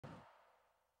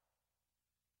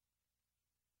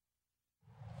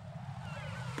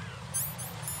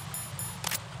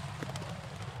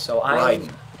So Right.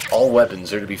 All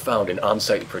weapons are to be found in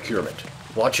on-site procurement.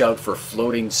 Watch out for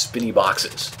floating, spinny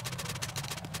boxes.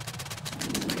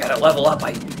 I gotta level up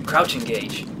my crouch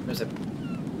engage. There's a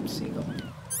seagull.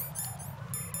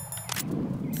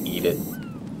 Eat it.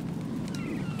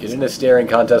 Get in a staring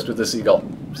contest with the seagull.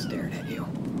 I'm staring at you.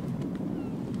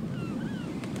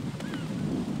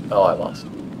 Oh, I lost.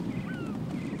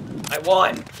 I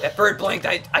won! That bird blinked.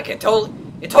 I can totally...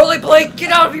 It totally blinked!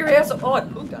 Get out of your ass! Oh,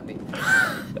 it pooped on me.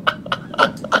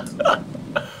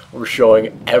 We're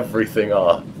showing everything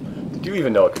off. Did you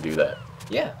even know it could do that?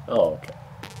 Yeah. Oh, okay.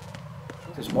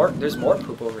 There's more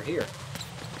poop over here.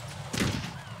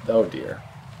 Oh dear.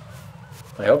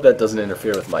 I hope that doesn't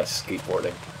interfere with my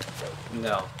skateboarding.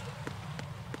 No.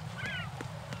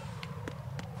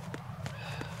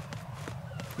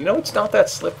 You know, it's not that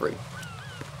slippery.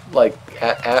 Like,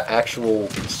 actual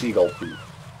seagull poop.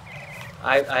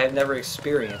 I have never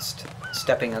experienced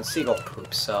stepping on seagull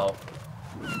poop, so...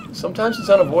 Sometimes it's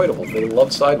unavoidable. They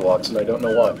love sidewalks, and I don't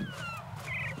know why.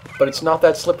 But it's not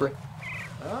that slippery.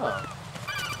 Oh.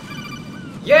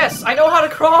 Yes! I know how to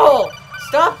crawl!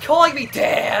 Stop calling me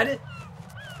Dad!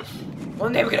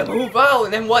 One day we're gonna move out,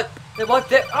 and then what? Then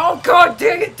what? Oh god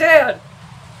dang it, Dad!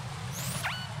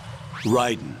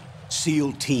 Raiden,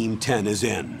 SEAL Team 10 is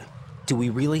in. Do we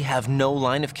really have no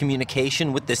line of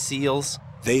communication with the SEALs?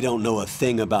 They don't know a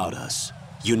thing about us.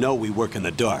 You know we work in the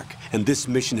dark, and this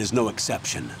mission is no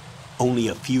exception. Only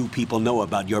a few people know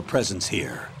about your presence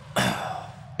here.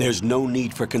 There's no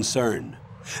need for concern.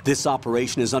 This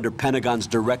operation is under Pentagon's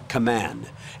direct command,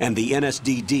 and the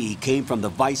NSDD came from the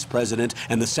Vice President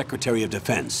and the Secretary of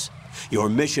Defense. Your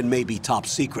mission may be top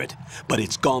secret, but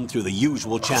it's gone through the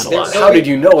usual channels. How did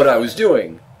you know what I was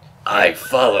doing? I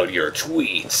followed your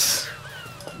tweets.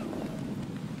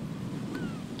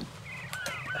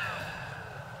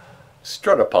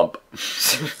 Strut a pump.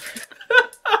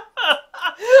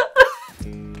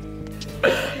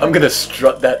 I'm gonna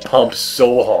strut that pump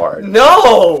so hard.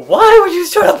 No! Why would you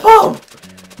strut a pump?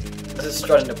 This is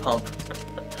strutting a pump.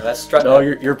 No, that's strutting. No,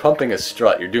 you're pumping a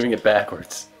strut. You're doing it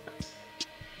backwards.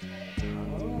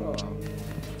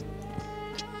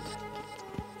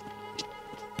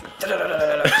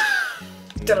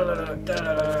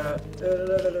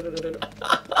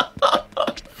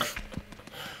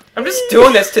 I'm just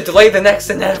doing this to delay the next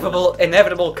inevitable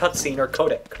cutscene or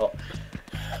codec call.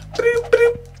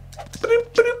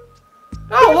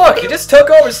 Oh look, he just took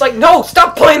over. It's like, no,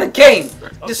 stop playing the game.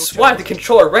 Just swiped the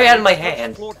controller right out of my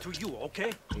hand. You're not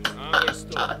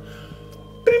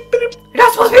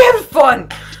supposed to be having fun.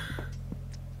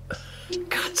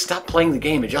 God, stop playing the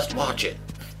game and just watch it.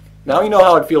 Now you know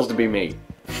how it feels to be me.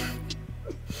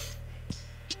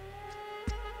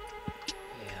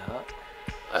 Yeah.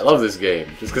 I love this game,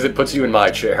 just because it puts you in my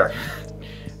chair.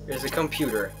 There's a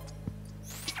computer.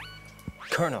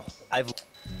 Colonel,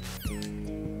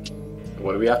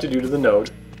 What do we have to do to the node?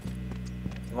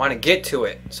 You want to get to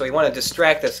it, so you want to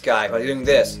distract this guy by doing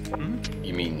this.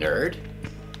 You mean nerd?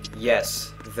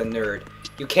 Yes, the nerd.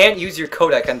 You can't use your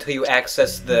codec until you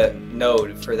access the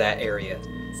node for that area.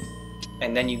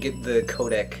 And then you get the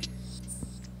codec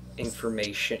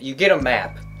information. You get a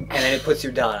map, and then it puts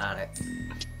your dot on it.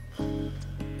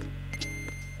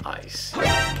 I see.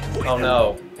 Oh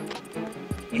no.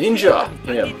 Ninja!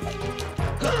 Him.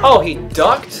 Oh, he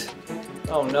ducked?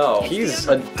 Oh no. He's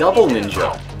a double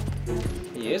ninja.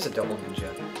 He is a double ninja.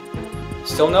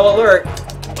 Still no alert.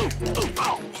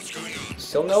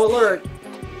 Still no alert.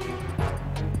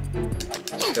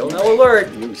 Still no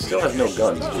alert. You still have no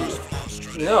guns, do you?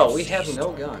 No, we have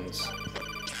no guns.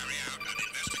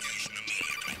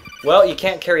 Well, you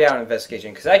can't carry out an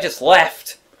investigation, because I just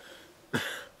left.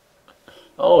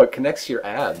 Oh, it connects to your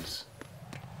abs.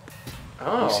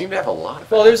 Oh. You seem to have a lot of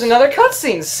Well, abs. there's another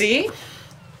cutscene, see?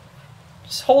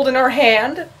 Just holding our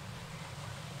hand.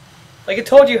 Like I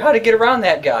told you how to get around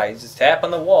that guy. Just tap on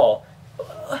the wall.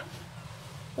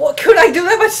 Well, could I do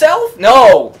that myself?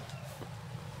 No!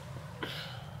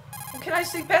 Can I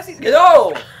sneak past these?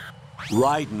 No!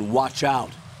 Raiden, watch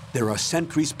out. There are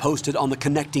sentries posted on the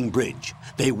connecting bridge.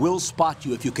 They will spot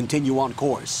you if you continue on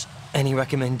course. any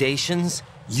recommendations?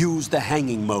 Use the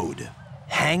hanging mode.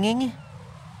 Hanging?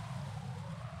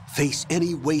 Face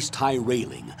any waist-high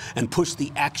railing and push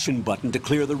the action button to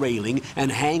clear the railing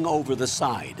and hang over the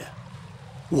side.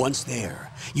 Once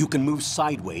there, you can move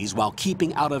sideways while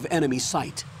keeping out of enemy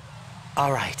sight.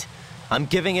 All right, I'm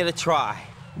giving it a try.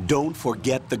 Don't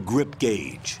forget the grip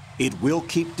gauge. It will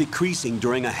keep decreasing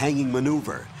during a hanging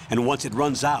maneuver, and once it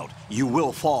runs out, you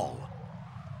will fall.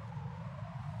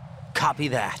 Copy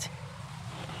that.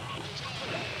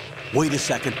 Wait a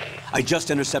second. I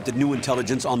just intercepted new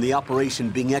intelligence on the operation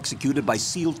being executed by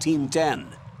SEAL Team 10.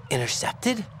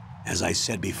 Intercepted? As I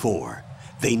said before,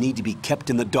 they need to be kept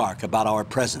in the dark about our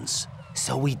presence.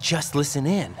 So we just listen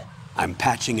in. I'm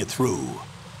patching it through.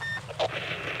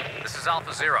 This is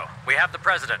Alpha Zero. We have the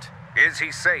president. Is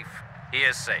he safe? He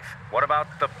is safe. What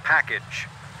about the package?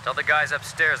 Tell the guys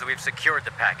upstairs that we've secured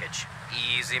the package.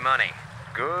 Easy money.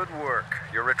 Good work.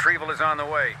 Your retrieval is on the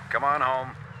way. Come on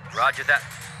home. Roger that.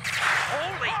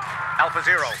 Holy! Alpha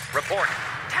Zero, report.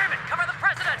 Damn it, cover the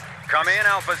president! Come in,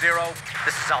 Alpha Zero.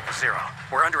 This is Alpha Zero.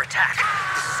 We're under attack.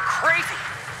 This is crazy.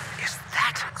 Is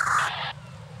that...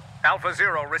 Alpha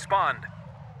Zero, respond.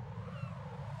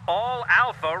 All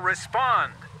Alpha,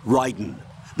 respond. Raiden,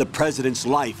 the president's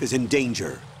life is in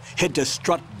danger. Head to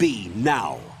Strut B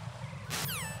now.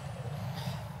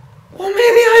 Well, maybe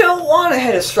I don't want to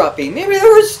head to Strut B. Maybe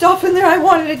there was stuff in there I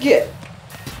wanted to get.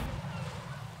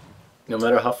 No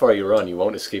matter how far you run, you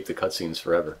won't escape the cutscenes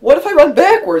forever. What if I run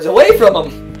backwards, away from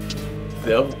them?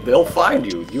 They'll find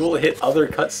you. You will hit other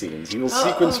cutscenes. You will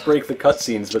sequence break the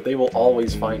cutscenes, but they will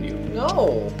always find you.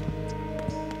 No.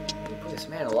 Put this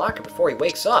man in a locker before he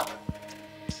wakes up.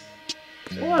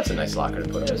 Well, that's a nice locker to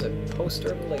put There's him. a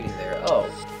poster of a lady there. Oh.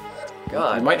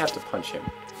 God. You might have to punch him.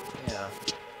 Yeah.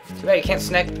 Too bad you can't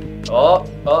snack. Oh.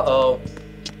 Uh-oh.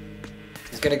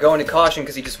 He's gonna go into caution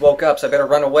because he just woke up, so I better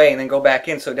run away and then go back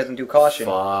in so he doesn't do caution.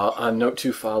 Note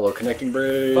to follow. Connecting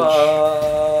bridge.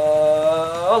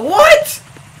 What?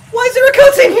 Why is there a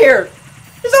cutscene here?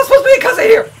 There's not supposed to be a cutscene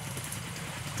here!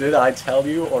 Did I tell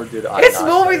you, or did I It's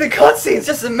not moving the cutscenes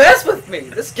just to mess with me.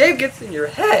 This game gets in your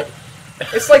head.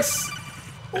 It's like...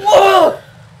 Whoa!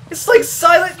 It's like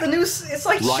silent... It's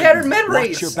like Raiden, Shattered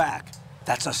Memories. Watch your back.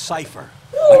 That's a cipher.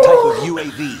 A type of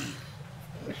UAV.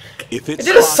 If It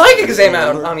did a psychic exam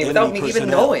on me without me even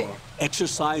personnel, knowing.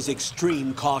 Exercise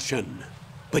extreme caution.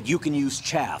 But you can use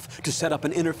chaff to set up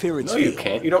an interference No, you field.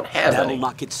 can't. You don't have That'll any.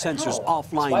 knock its sensors No.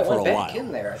 That's why I offline for went a back while.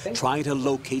 in there, I think. Try to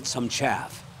locate some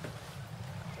chaff.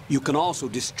 You can also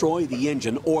destroy the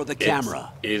engine or the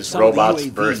camera. is Some Robot's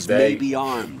of the UAVs birthday. may be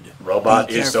armed. Robot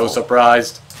Be is so careful.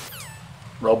 surprised.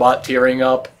 Robot tearing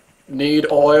up. Need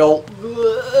oil.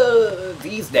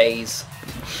 These days.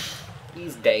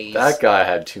 These days. That guy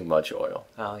had too much oil.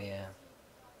 Oh, yeah.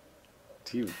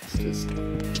 He was just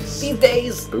These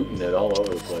days. booting it all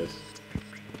over the place.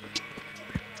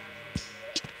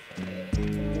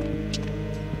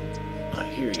 I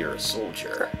hear you're a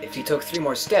soldier. If he took 3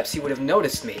 more steps, he would have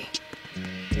noticed me.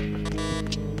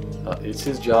 It's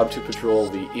his job to patrol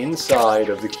the inside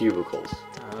of the cubicles.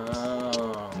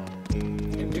 Oh.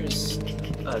 And there's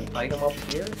an item up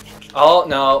here? Oh,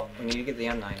 no. We need to get the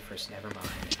M9 first. Never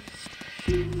mind.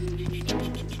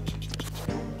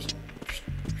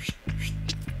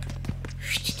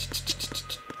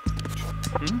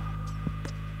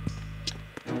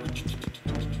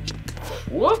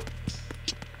 Whoop!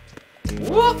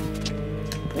 Whoop!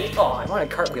 Oh, I want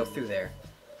to cartwheel through there.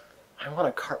 I want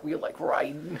a cartwheel like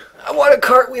Raiden. I want to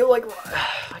cartwheel like...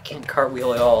 I can't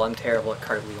cartwheel at all. I'm terrible at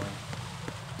cartwheeling.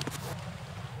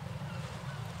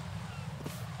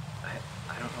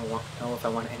 I don't know if I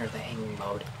want to enter the hanging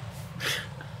mode.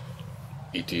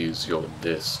 It is your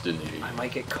destiny. I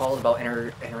might get called about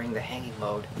entering the hanging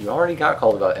mode. You already got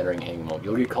called about entering hanging mode.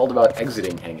 You'll get called about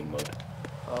exiting hanging mode.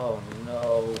 Oh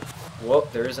no.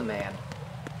 Whoop, there is a man.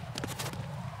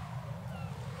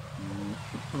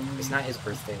 It's not his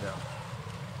birthday though.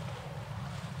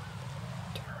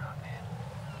 Turn around, man.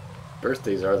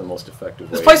 Birthdays are the most effective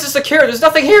way. This place is secure. There's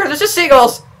nothing here. There's just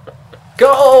seagulls.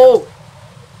 Go!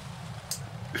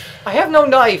 I have no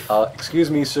knife.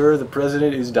 Excuse me, sir. The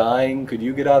president is dying. Could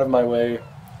you get out of my way?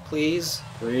 Please.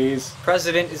 Please?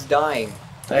 President is dying.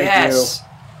 Thank yes.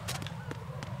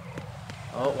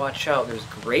 Oh, watch out. There's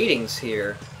gratings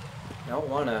here. Don't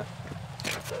wanna...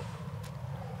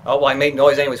 Oh, well, I made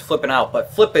noise anyways, flipping out,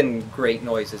 but flipping great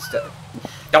noises.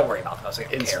 Don't worry about those. I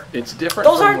don't care. It's different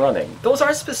Those from aren't running. Those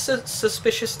aren't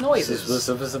suspicious noises.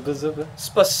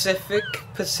 Specific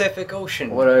Pacific Ocean.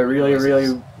 What I really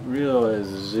noises. realize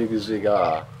is zig zig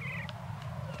ah.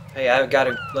 Hey, I've got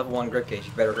a level 1 grip gauge.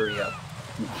 You better hurry up.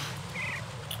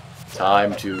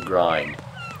 Time to grind.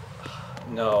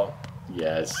 No.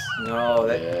 Yes. No,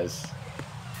 that... Yes.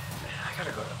 I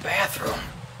gotta go to the bathroom.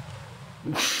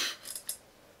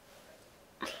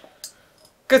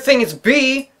 Good thing it's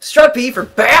B. Strut B for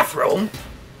bathroom.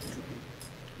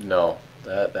 No,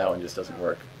 that one just doesn't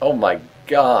work. Oh my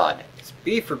God. It's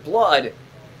B for blood.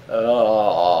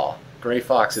 Oh, Gray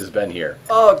Fox has been here.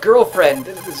 Oh, girlfriend.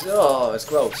 Oh, it's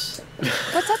gross.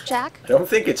 What's up, Jack? I don't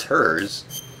think it's hers.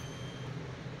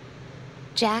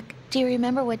 Jack, do you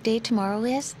remember what day tomorrow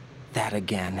is? That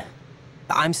again.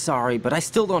 I'm sorry, but I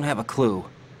still don't have a clue.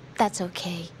 That's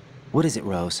okay. What is it,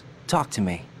 Rose? Talk to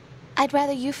me. I'd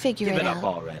rather you figure Give it it up out.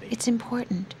 already. It's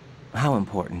important. How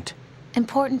important?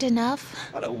 Important enough.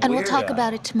 What a And we'll talk weirdo.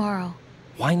 about it tomorrow.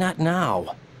 Why not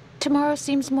now? Tomorrow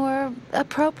seems more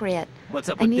appropriate. What's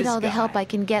up I with need this all the guy? help I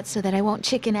can get so that I won't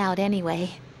chicken out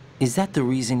anyway. Is that the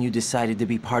reason you decided to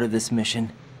be part of this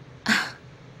mission?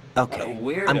 Okay,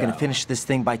 What a I'm gonna weirdo. finish this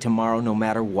thing by tomorrow no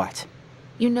matter what.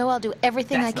 You know I'll do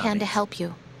everything That's I not can to it. help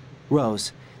you.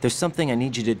 Rose, there's something I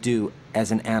need you to do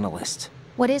as an analyst.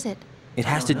 What is it? It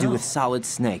has to don't do know. with Solid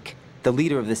Snake. The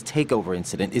leader of this takeover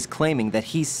incident is claiming that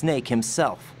he's Snake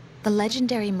himself. The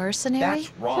legendary mercenary?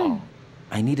 That's wrong.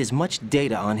 I need as much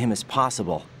data on him as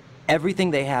possible.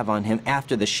 Everything they have on him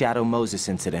after the Shadow Moses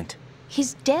incident.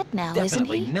 He's dead now, isn't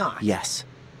Definitely he? not. Yes.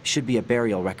 Should be a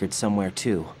burial record somewhere,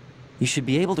 too. You should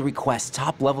be able to request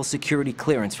top-level security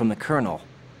clearance from the Colonel.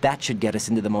 That should get us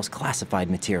into the most classified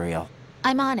material.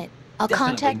 I'm on it. I'll Definitely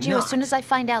contact you as not. soon as I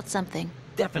find out something.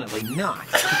 Definitely not.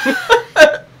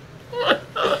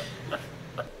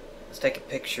 Let's take a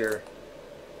picture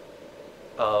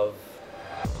of...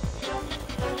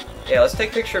 Yeah, let's take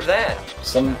a picture of that.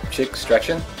 Some chick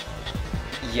stretching?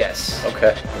 Yes.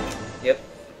 Okay. Yep.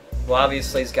 Well,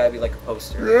 obviously it's gotta be like a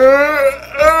poster.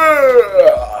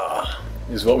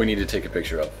 Is what we need to take a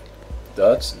picture of.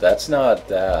 That's not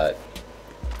that.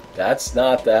 That's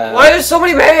not that. Why are there so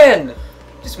many man?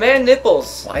 Just man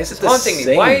nipples. Why is it It's the haunting me.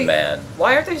 same Why, man?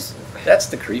 Why aren't they... That's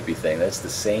the creepy thing. That's the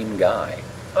same guy.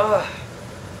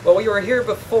 Well, we were here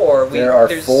before.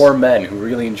 There's 4 men who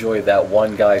really enjoy that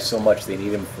one guy so much they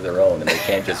need him for their own, and they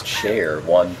can't just share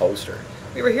one poster.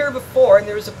 We were here before, and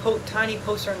there was a tiny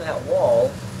poster on that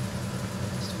wall.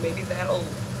 So maybe that'll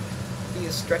be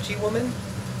a stretchy woman?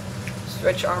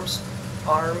 Stretch arm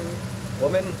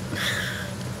woman?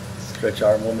 Stretch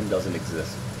arm woman doesn't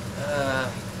exist.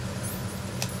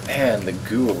 Man, the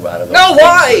goo out of those No, things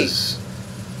why? is-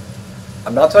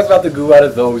 I'm not talking about the goo out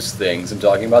of those things. I'm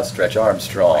talking about Stretch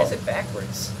Armstrong. Why is it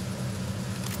backwards?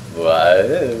 What?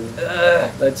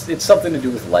 It's something to do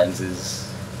with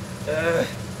lenses. I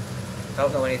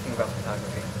don't know anything about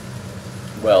photography.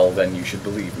 Well, then you should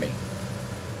believe me.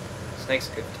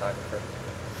 Snake's a good photographer.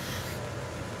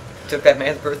 Took that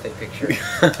man's birthday picture.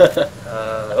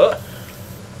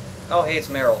 Oh, hey, it's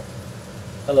Meryl.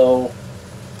 Hello.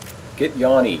 Get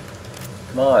yawny.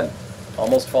 Come on.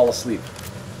 Almost fall asleep.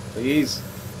 Please.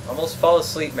 Almost fall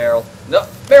asleep, Meryl. No,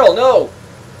 Meryl, no!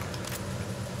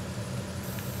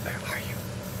 Where are you?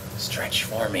 Stretch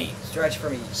for me. Stretch for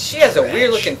me. She has a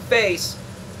weird-looking face.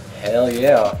 Hell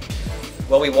yeah.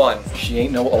 Well, we won. She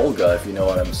ain't no Olga, if you know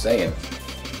what I'm saying.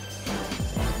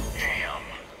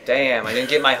 Damn, I didn't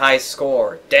get my high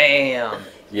score. Damn.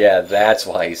 Yeah, that's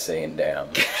why he's saying damn.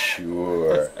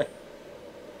 Sure.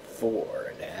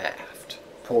 Fore and aft.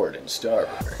 Port and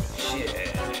starboard.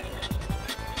 Shit.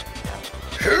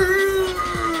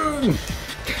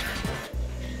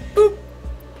 Boop.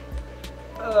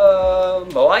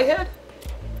 Moai head?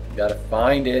 Gotta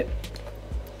find it.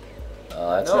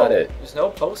 That's No, not it. There's no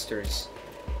posters.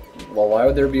 Well, why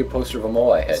would there be a poster of a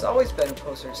Moai head? There's always been a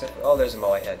poster except for... Oh, there's a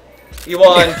Moai head. You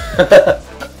won!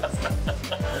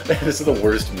 This is the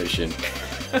worst mission.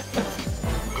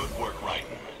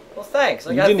 Well, thanks.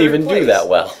 I You got didn't third even place. do that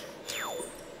well.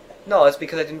 No, that's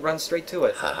because I didn't run straight to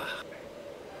it.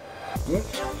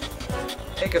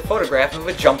 Take a photograph of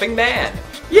a jumping man.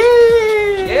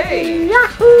 Yay! Yay!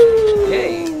 Yahoo!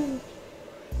 Yay!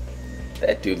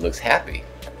 That dude looks happy.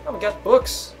 Oh, we got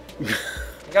books. We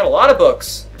got a lot of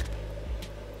books.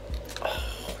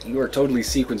 You are totally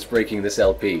sequence breaking this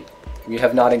LP. We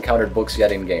have not encountered books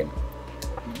yet in game.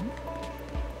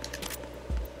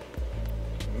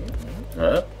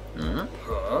 Huh?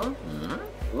 Huh?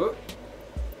 Whoop.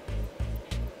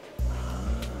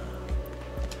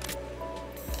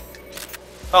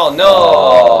 Oh no!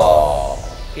 Oh.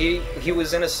 He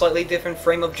was in a slightly different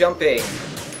frame of jumping.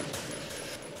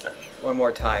 One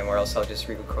more time, or else I'll just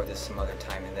re-record this some other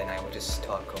time, and then I will just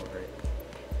talk over it.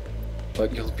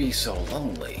 But you'll be so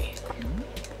lonely.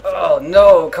 Oh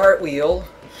no, cartwheel.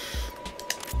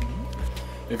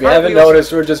 If you haven't Cartwheels-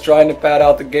 noticed, we're just trying to pad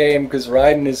out the game because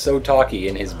Raiden is so talky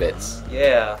in his bits.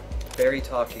 Yeah, very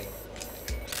talky.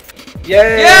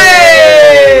 Yay!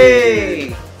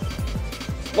 Yay!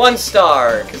 1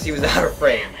 star, because he was out of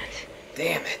frame.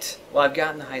 Damn it. Well, I've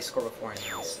gotten the high score before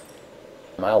anyways.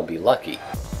 I'll be lucky.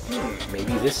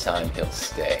 Maybe this time he'll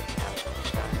stay.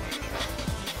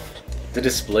 The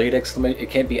displayed exclamation... It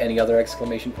can't be any other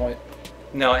exclamation point?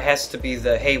 No, it has to be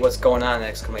the, hey, what's going on,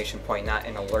 exclamation point, not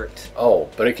an alert. Oh,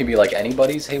 but it can be like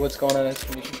anybody's, hey, what's going on,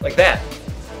 exclamation point? Like that.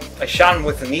 I shot him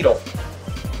with a needle.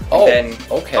 Oh, then,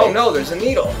 okay. oh no, there's a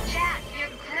needle. Jack, you're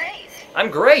great. I'm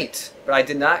great, but I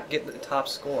did not get the top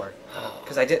score.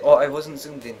 Because I wasn't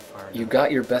zoomed in far enough. You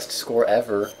got your best score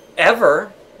ever,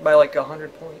 Ever? By like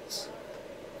 100 points.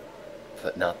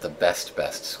 but not the best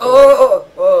score.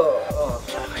 Oh,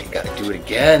 You gotta do it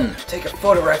again. take a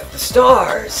photograph of the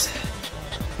stars.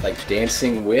 Like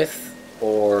dancing with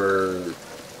or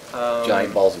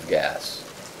giant balls of gas.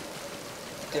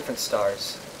 Different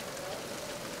stars.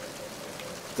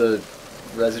 The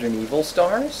Resident Evil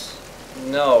stars?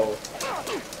 No.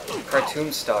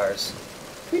 Cartoon stars.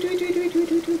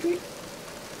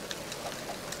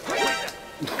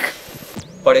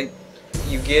 But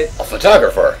you get A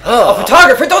photographer. a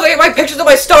photographer. Don't take my pictures of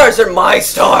my stars. They're my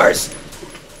stars.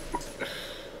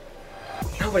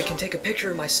 Nobody can take a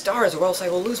picture of my stars, or else I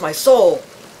will lose my soul.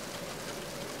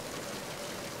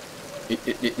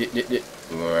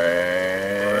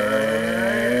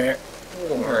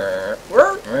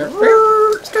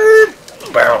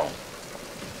 Bow.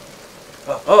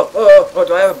 Oh,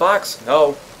 do I have a box?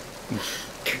 No.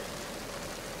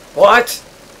 What?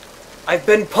 I've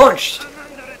been punched.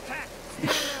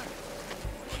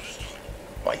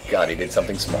 My God, he did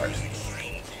something smart.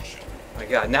 Oh my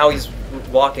God, now he's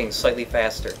walking slightly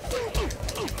faster.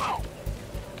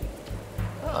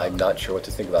 I'm not sure what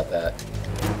to think about that.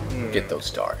 Get those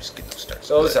stars. Get those stars.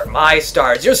 Those are my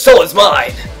stars. Your soul is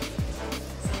mine.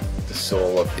 The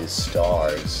soul of his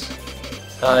stars.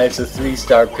 It's a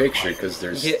 3-star picture because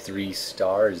there's 3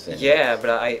 stars in it. Yeah, but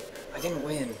I didn't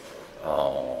win.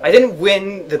 Oh. I didn't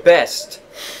win the best.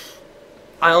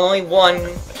 I only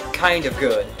won kind of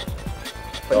good.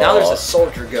 But now there's a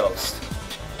soldier ghost.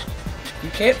 You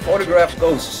can't photograph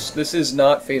ghosts. This is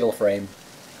not Fatal Frame.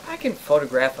 I can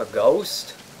photograph a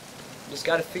ghost. Just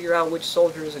gotta figure out which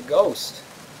soldier is a ghost.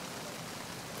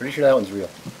 Pretty sure that one's real.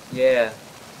 Yeah.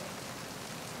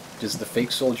 Does the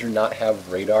fake soldier not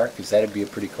have radar? Because that'd be a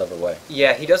pretty clever way.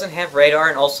 Yeah, he doesn't have radar,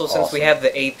 and also since we Awesome. have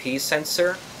the AP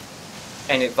sensor,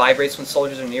 and it vibrates when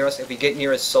soldiers are near us, if we get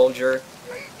near a soldier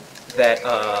that,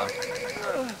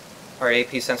 our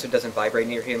AP sensor doesn't vibrate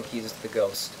near him, he's the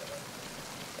ghost.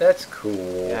 That's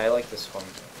cool. Yeah, I like this one.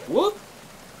 Whoop!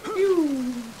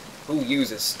 Phew. Who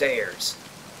uses stairs?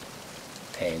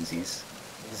 Pansies.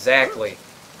 Exactly.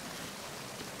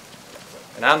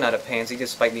 And I'm not a pansy,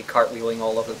 despite me cartwheeling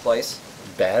all over the place.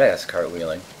 Badass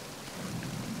cartwheeling.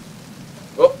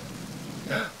 Whoop!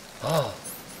 Oh.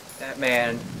 That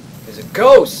man is a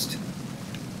ghost!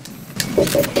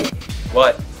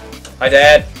 What? Hi,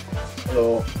 Dad.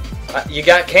 Hello. You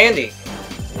got candy.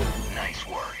 Nice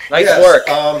work. Nice Yes,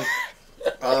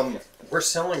 work. We're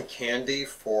selling candy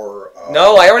for.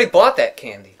 No, I already bought that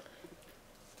candy.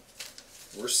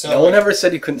 We're selling. No one ever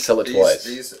said you couldn't sell it twice.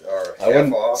 These are I half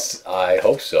wouldn't. off. I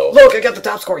hope so. Look, I got the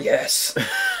top score. Yes.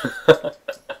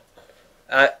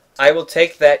 I will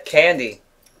take that candy.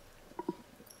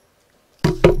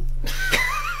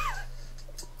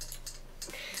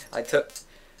 I took.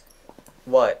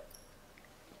 What?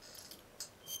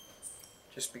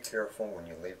 Just be careful when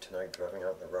you leave tonight driving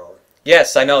out the road.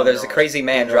 Yes, I know. Who There's a knows- crazy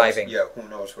man who knows- driving. Yeah, who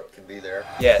knows what can be there?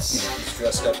 Yes. He's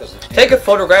dressed up as a. Take a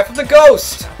photograph of the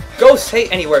ghost. Ghosts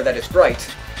hate anywhere that is bright.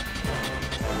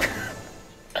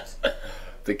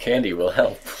 The candy will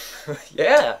help.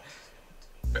 Yeah.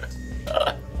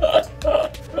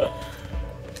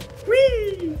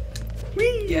 Whee!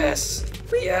 Whee! Yes.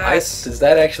 Yes. Does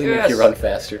that actually make you Yes. run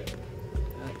faster?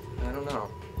 I don't know.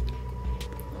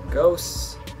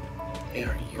 Ghosts. Are you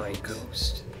a Light.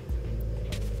 ghost?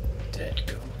 Dead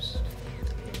ghost.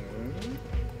 Hmm?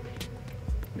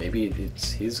 Maybe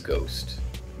it's his ghost.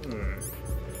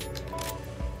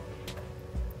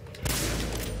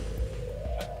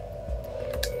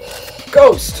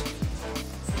 Ghost.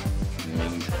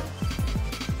 Amazing.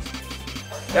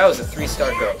 That was a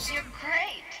 3-star ghost. You're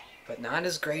great. But not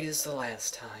as great as the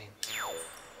last time.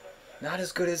 Not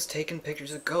as good as taking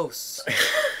pictures of ghosts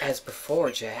as before,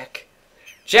 Jack.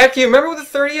 Jack, do you remember what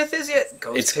the 30th is yet?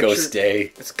 It's Ghost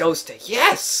Day. It's Ghost Day.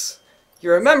 Yes!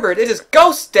 You remembered. It is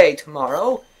Ghost Day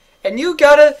tomorrow. And you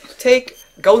gotta take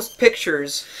ghost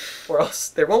pictures, or else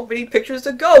there won't be any pictures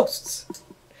of ghosts.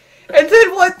 And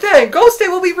then what then? Ghost Day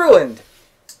will be ruined.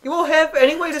 You won't have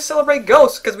any way to celebrate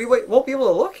ghosts, because we won't be able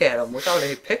to look at them without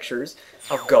any pictures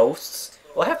of ghosts.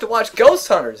 We'll have to watch Ghost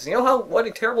Hunters. You know what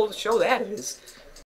a terrible show that is.